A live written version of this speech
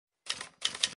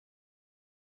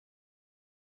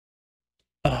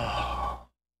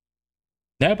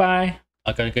Nearby,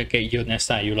 I'm gonna get you next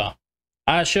time, Eula.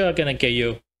 I'm sure I'm gonna get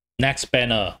you next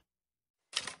banner.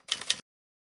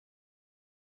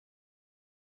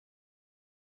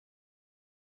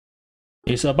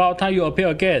 It's about time you appear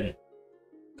again.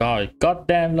 God,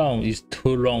 goddamn long. It's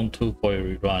too long for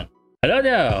your rerun. Hello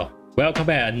there. Welcome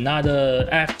back. Another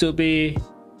F2P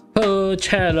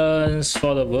challenge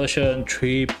for the version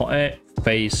 3.8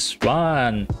 phase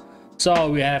 1. So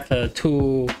we have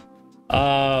two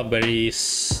very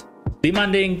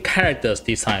demanding characters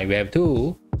this time. We have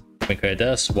two main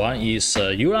characters. One is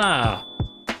Eula.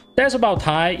 That's about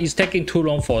time. It's taking too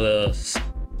long for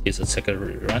it's a second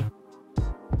rerun.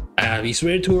 It's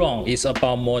really too long. It's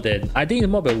about more than, I think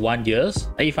it's more than 1 year,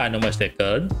 if I'm not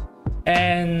mistaken.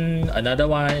 And another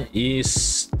one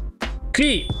is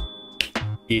Klee.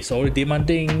 It's already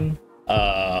demanding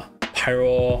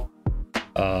pyro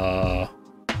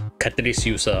catalyst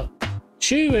user.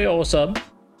 She very awesome,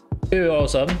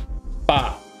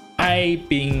 but I've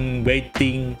been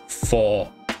waiting for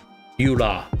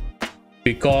Eula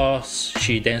because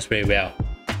she dances very well.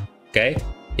 Okay,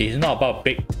 it's not about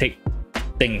big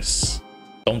things,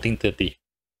 don't think dirty.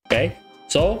 Okay,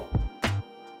 so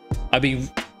I've been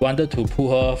wanted to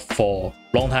pull her for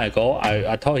long time ago.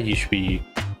 I thought he should be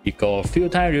go a few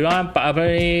times rerun, but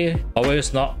apparently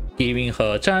always not giving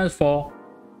her a chance for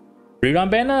rerun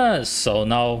banners. So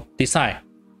now this time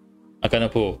I'm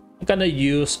gonna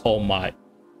use all my,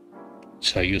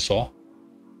 should I use all?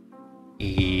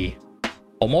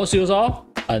 Almost use all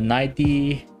a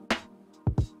 90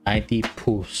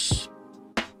 pulls.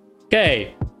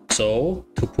 Okay, so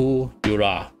to pull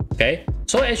Eula. Okay,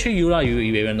 so actually Eula, you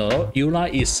even know, Eula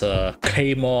is a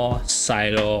Claymore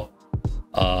silo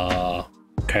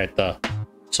character.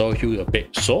 So you a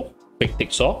big sword, big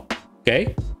thick sword.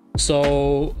 Okay,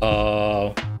 so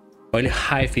very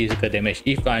high physical damage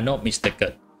if I'm not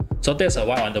mistaken. So that's why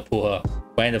I want to pull her.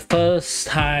 When the first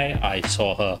time I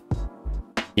saw her,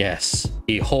 yes,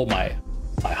 it hold my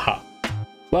heart.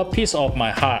 Well, piece of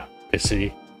my heart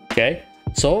basically. Okay,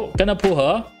 so gonna pull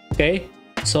her. Okay,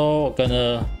 so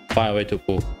gonna find a way to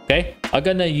pull. Okay, I'm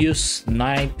gonna use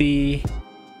 90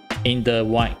 in the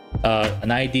white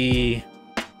 90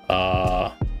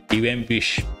 event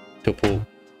wish to pull.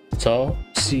 So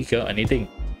see here anything.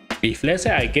 If let's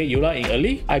say I get Eula in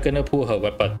early, I'm gonna pull her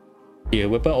weapon. The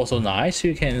weapon also nice.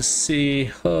 You can see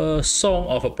her Song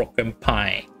of a Broken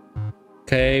Pine.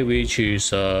 Okay, which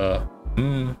is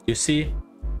you see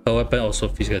her weapon also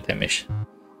physical damage.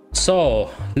 So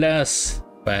let's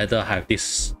better have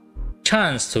this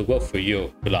chance to work for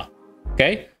you, Eula.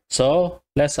 Okay, so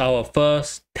let's our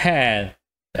first 10.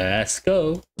 Let's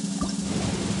go.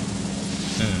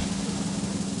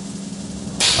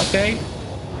 Okay,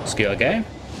 skill again.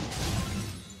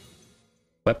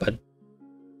 Weapon.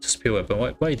 Just pure weapon.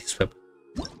 What is this weapon?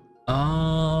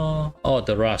 Oh,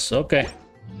 the rust. Okay.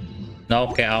 Now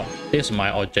get out. This is my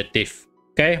objective.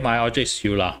 Okay, my objective is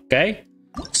Eula. Okay.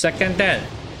 Second 10.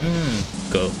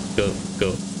 Go.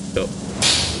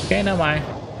 Okay, never mind.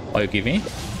 What you give me?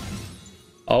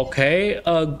 Okay.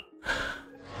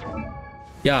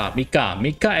 Yeah,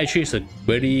 Mika actually is a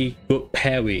very good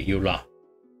pair with Eula,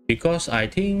 because I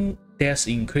think there's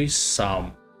increased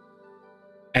some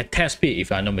attack speed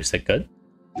if I'm not mistaken.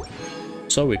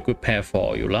 So we could pair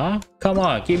for Eula. Come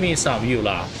on, give me some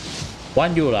Eula.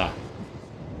 One Eula.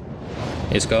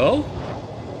 Let's go.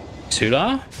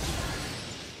 Eula.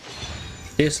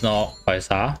 This not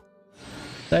 5-star.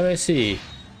 Let me see.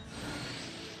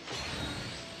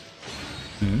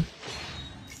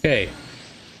 Okay.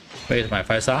 Where's my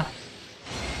 5-star?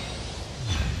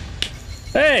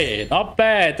 Hey, not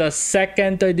bad. The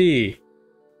second 30.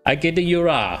 I get the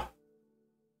Eula.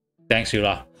 Thanks,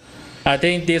 Eula. I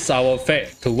think this is our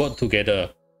fate to work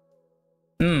together.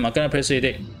 I'm gonna proceed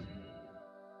it.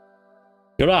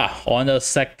 Eula on the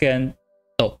second,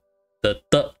 the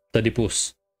third 30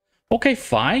 boost. Okay,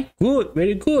 fine, good,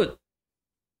 very good.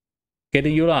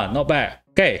 Getting Eula, not bad.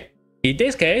 Okay, in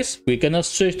this case, we're gonna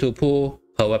switch to pull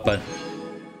her weapon.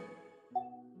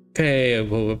 Okay,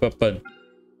 pull weapon.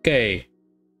 Okay.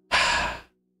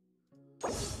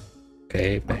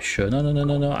 Okay, make sure. No.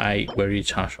 I very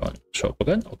charged on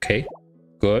shotgun. Okay,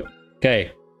 good.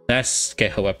 Okay, let's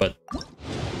get her weapon.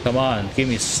 Come on, give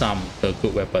me some the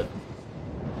good weapon.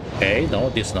 Okay, no,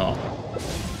 this not.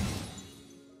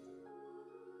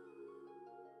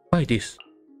 Why this?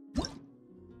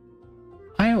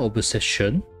 Iron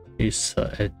Obsession is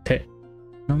attack.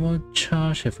 Normal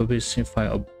charge F2P fire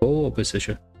a bow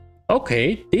obsession.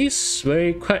 Okay, this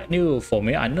very quite new for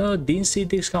me. I didn't see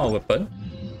this kind of weapon.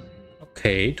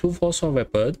 Okay, 2 4 sword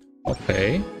weapon.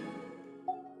 Okay.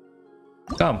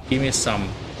 Come, give me some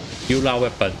Eula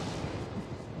weapon.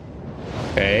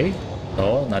 Okay,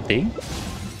 no, nothing.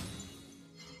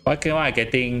 Why am I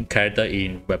getting character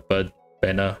in weapon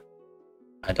banner?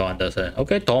 I don't understand.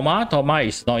 Okay, Toma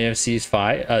is not yet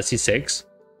C5, C6.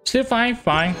 Still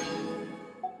fine.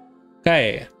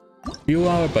 Okay,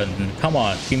 Eula weapon. Come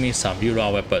on, give me some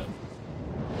Eula weapon.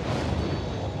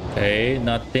 Okay,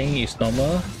 nothing is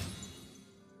normal.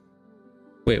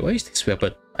 Wait, what is this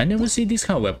weapon? I never see this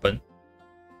kind of weapon.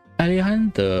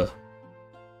 Alejandro.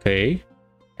 Okay.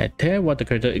 Attack what the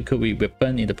character equipped with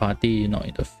weapon in the party, not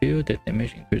in the field. The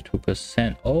damage increase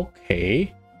 2%.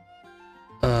 Okay.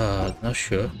 Not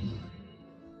sure.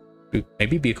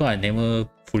 Maybe because I never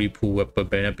fully pull weapon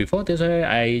banner before, that's why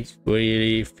I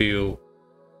really feel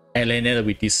alienated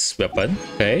with this weapon.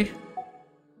 Okay.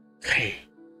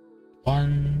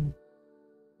 1,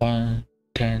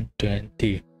 10,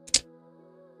 20.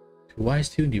 Do I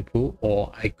still need to pull,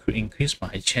 or I could increase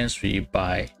my chance rate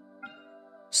by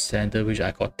center, which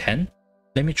I got 10.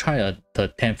 Let me try the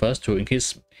 10 first to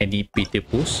increase any BT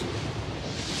boost.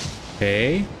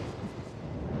 Okay,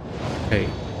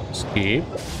 skip.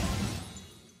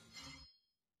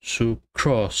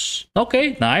 Sucrose.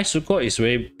 Okay, nice. Sucrose is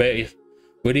very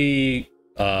good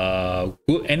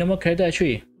animal character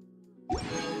actually.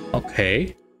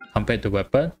 Okay, compared to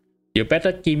weapon, you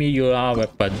better give me your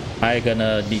weapon. I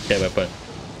gonna need that weapon.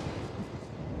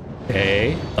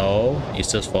 Okay, no,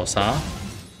 it's just for Sa.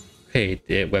 Okay,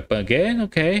 the weapon again.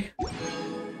 Okay,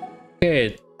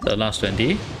 the last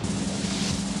 20.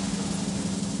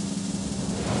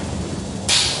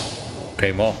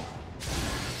 Claymore.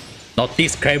 Not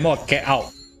this Claymore, get out.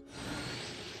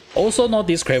 Also not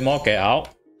this Claymore, get out.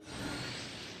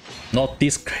 Not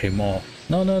this Claymore.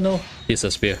 No. This is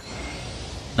a spear.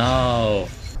 No.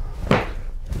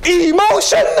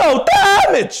 Emotional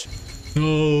damage!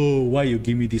 No, why you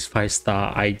give me this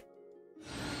 5-star? I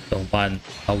don't want.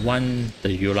 I want the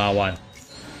Eula one.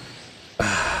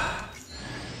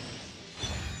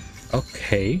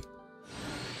 Okay,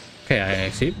 I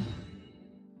accept.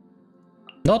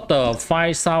 Not the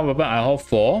 5-star weapon I hope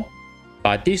for,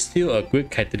 but this still a good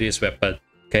catalyst weapon.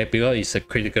 Okay, because it's a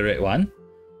critical rate one.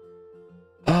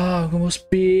 Must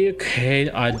be okay.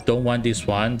 I don't want this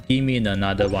one. Give me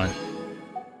another one.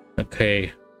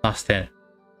 Okay, last 10.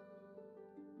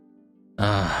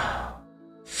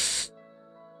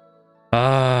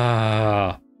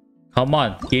 Come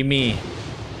on, give me.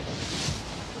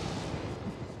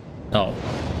 No.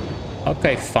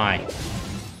 Okay, fine.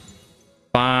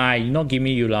 You don't give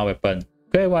me Eula weapon.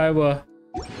 Okay, whatever.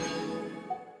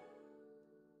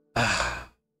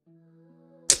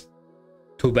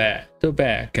 Too bad.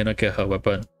 Cannot get her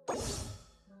weapon.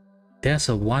 There's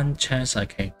a one chance I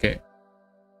can get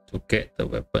to get the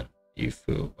weapon. If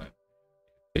you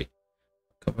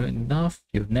cover enough,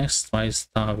 your next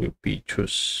 5-star will be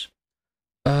choose.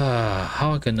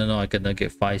 How I gonna know I gonna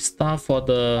get 5-star for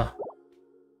her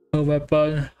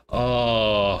weapon?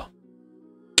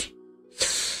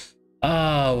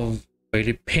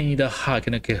 Really pain in the heart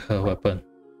gonna get her weapon.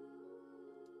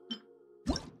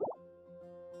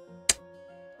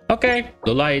 Okay,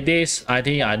 so like this, I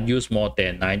think I use more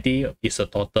than 90. It's a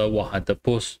total 100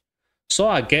 push. So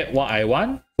I get what I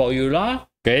want for Eula.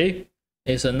 Okay,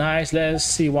 it's a nice. Let's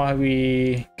see what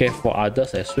we get for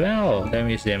others as well. Let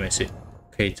me see.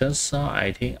 Okay, just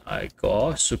I think I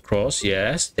got Sucrose.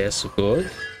 Yes, that's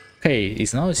good. Okay,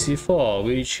 it's now C4,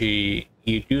 which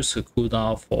reduce the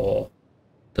cooldown for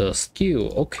the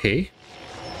skill. Okay,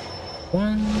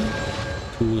 1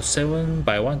 to 7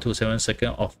 by 1 to 7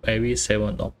 seconds of every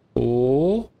 7 of.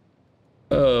 Oh,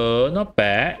 not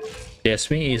bad.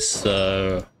 Jasmine is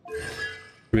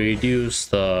reduce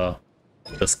the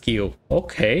skill.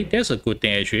 Okay, that's a good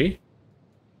thing actually.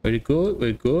 Very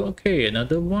good. Okay,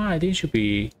 another one I think should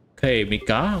be okay.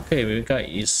 Mika. Okay, Mika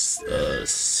is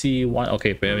C1.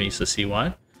 Okay, maybe it's a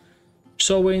C1.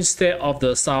 So instead of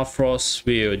the Star Frost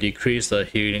will decrease the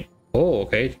healing. Oh,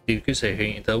 okay, decrease the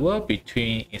healing interval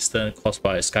between instant caused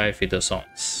by Sky Filter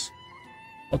songs.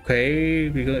 Okay,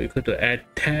 because equal to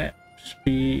attack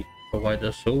speed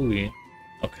provided so win.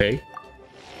 Okay.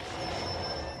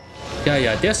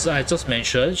 Yeah, that's I just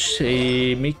mentioned.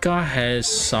 Mika has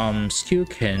some skill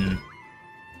can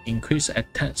increase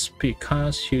attack speed,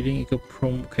 cast healing equal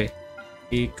prom. Okay,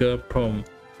 equal prom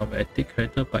from active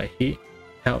character by hit.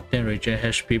 Help them regen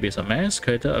HP based on max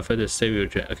character affect the save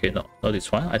regen. Okay, no, not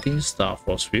this one. I think Star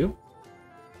Force View.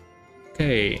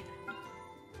 Okay.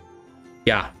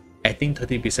 Yeah, I think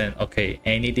 30%. Okay,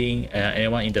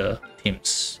 anyone in the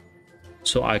teams.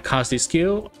 So I cast this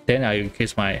skill, then I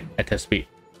increase my attack speed.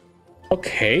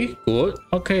 Okay, good.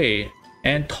 Okay,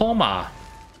 and Toma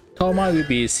Toma will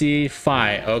be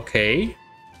C5. Okay.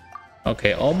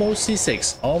 Okay, almost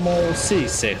C6. Almost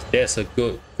C6. That's a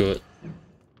good.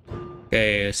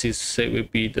 Okay, C6 will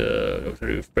be the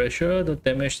refresher. The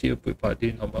damage still be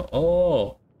party normal.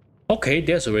 Oh, okay,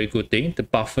 that's a very good thing. The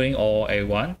buffering all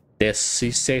A1. That's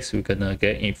C6 we're gonna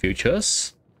get in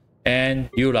futures. And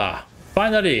Eula.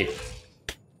 Finally,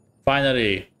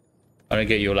 gonna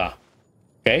get Eula.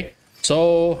 Okay,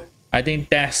 so I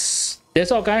think that's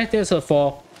all, guys. That's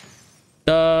for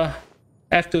the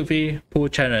F2P pool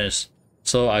challenge.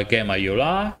 So I get my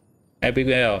Eula,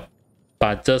 Abigail,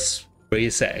 but just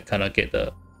very sad I cannot get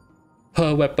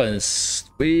her weapons.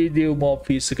 We deal more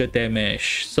physical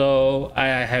damage, so I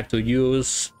have to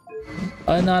use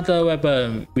another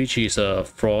weapon, which is a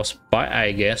frostbite,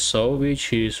 I guess. So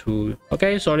which is who?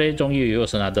 Okay, sorry, 终于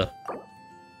use another.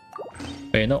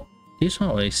 Wait, no, this one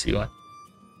only C1.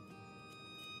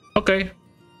 Okay,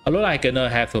 I look like I'm gonna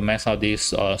have to max out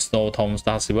this Snow Tome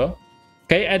Star Silver.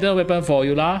 Okay, add weapon for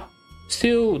Eula.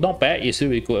 Still not bad, it's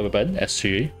still a good weapon,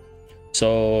 S3.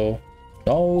 So,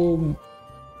 no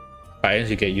bias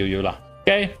to get Eula.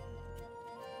 Okay,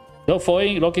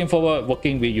 looking forward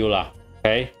working with Eula.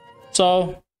 Okay,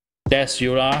 so that's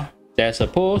Eula, that's a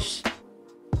post.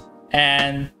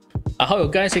 And I hope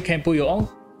you guys can put your own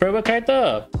favorite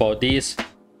character for this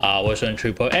version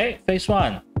 3.8 phase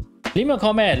 1. Leave me a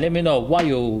comment, let me know what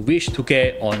you wish to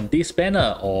get on this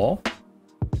banner or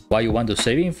what you want to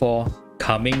save in for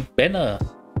coming banner.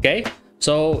 Okay,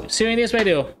 so see you in this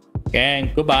video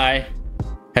and goodbye.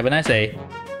 Have a nice day.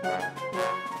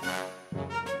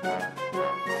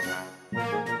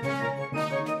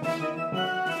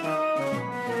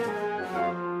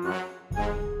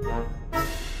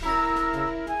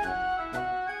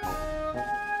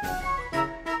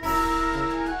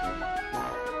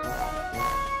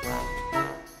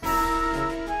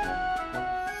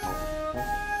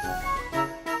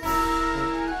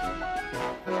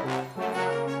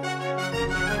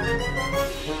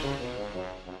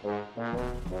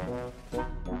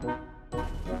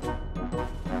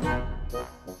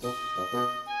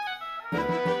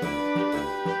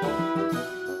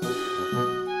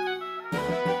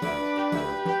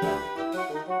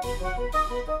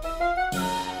 Thank you.